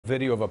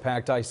Video of a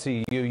packed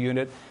ICU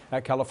unit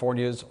at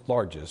California's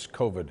largest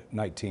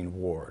COVID-19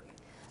 ward.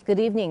 Good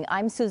evening.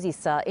 I'm Susie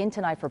Suh, in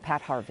tonight for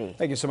Pat Harvey.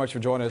 Thank you so much for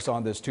joining us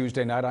on this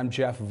Tuesday night. I'm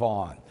Jeff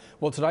Vaughn.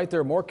 Well, tonight there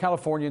are more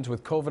Californians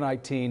with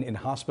COVID-19 in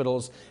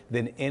hospitals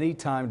than any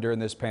time during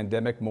this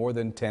pandemic, more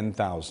than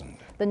 10,000.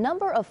 The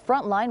number of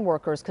frontline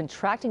workers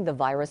contracting the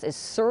virus is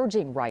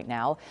surging right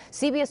now.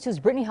 CBS 2's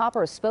Brittany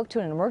Hopper spoke to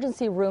an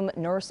emergency room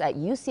nurse at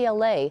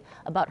UCLA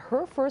about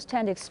her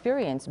firsthand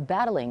experience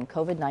battling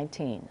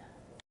COVID-19.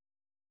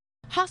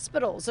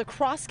 Hospitals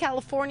across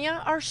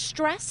California are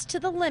stressed to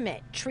the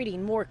limit,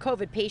 treating more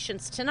COVID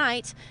patients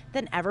tonight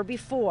than ever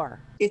before.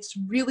 It's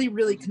really,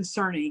 really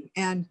concerning,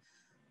 and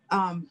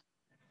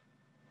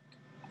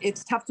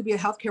it's tough to be a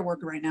healthcare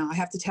worker right now. I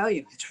have to tell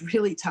you, it's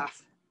really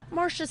tough.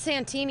 Marcia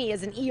Santini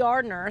is an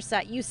ER nurse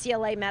at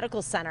UCLA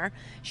Medical Center.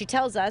 She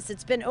tells us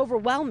it's been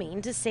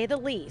overwhelming, to say the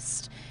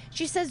least.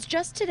 She says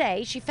just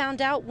today she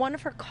found out one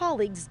of her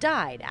colleagues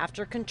died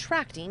after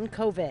contracting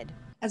COVID.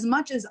 As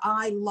much as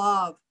I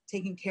love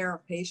taking care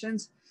of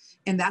patients,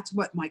 and that's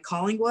what my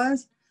calling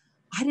was,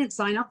 I didn't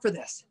sign up for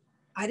this.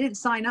 I didn't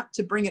sign up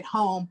to bring it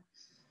home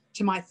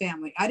to my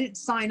family. I didn't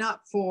sign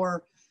up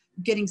for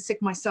getting sick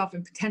myself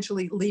and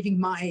potentially leaving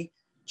my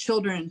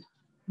children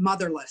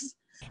motherless.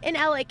 In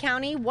LA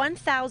County,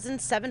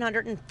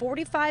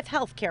 1,745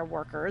 healthcare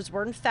workers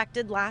were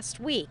infected last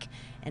week,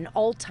 an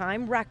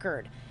all-time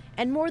record,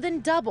 and more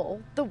than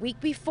double the week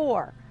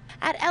before.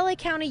 At LA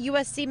County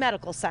USC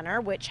Medical Center,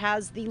 which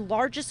has the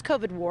largest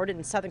COVID ward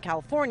in Southern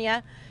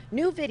California,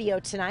 new video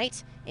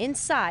tonight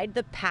inside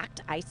the packed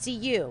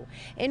ICU.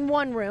 In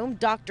one room,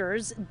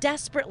 doctors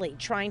desperately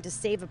trying to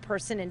save a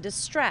person in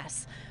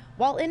distress,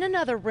 while in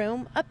another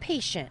room, a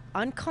patient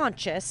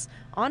unconscious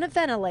on a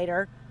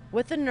ventilator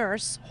with a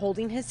nurse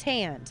holding his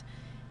hand.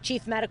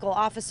 Chief Medical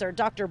Officer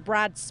Dr.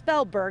 Brad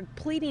Spellberg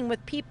pleading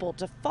with people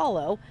to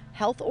follow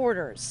health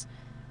orders.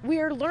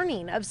 We're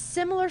learning of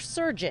similar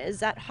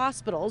surges at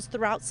hospitals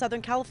throughout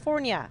Southern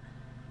California.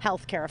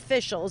 Healthcare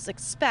officials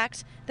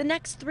expect the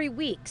next 3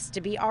 weeks to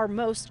be our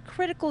most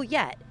critical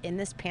yet in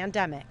this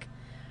pandemic.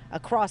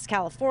 Across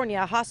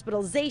California,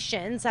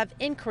 hospitalizations have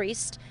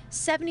increased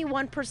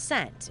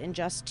 71% in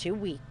just 2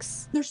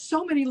 weeks. There's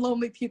so many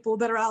lonely people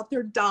that are out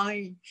there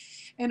dying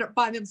and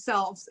by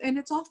themselves, and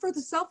it's all for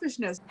the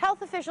selfishness.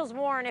 Health officials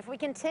warn if we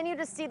continue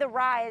to see the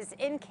rise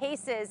in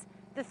cases,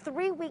 the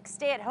 3-week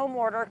stay-at-home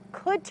order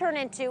could turn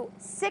into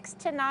 6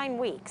 to 9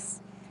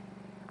 weeks.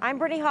 I'm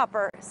Brittany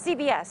Hopper,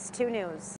 CBS 2 News.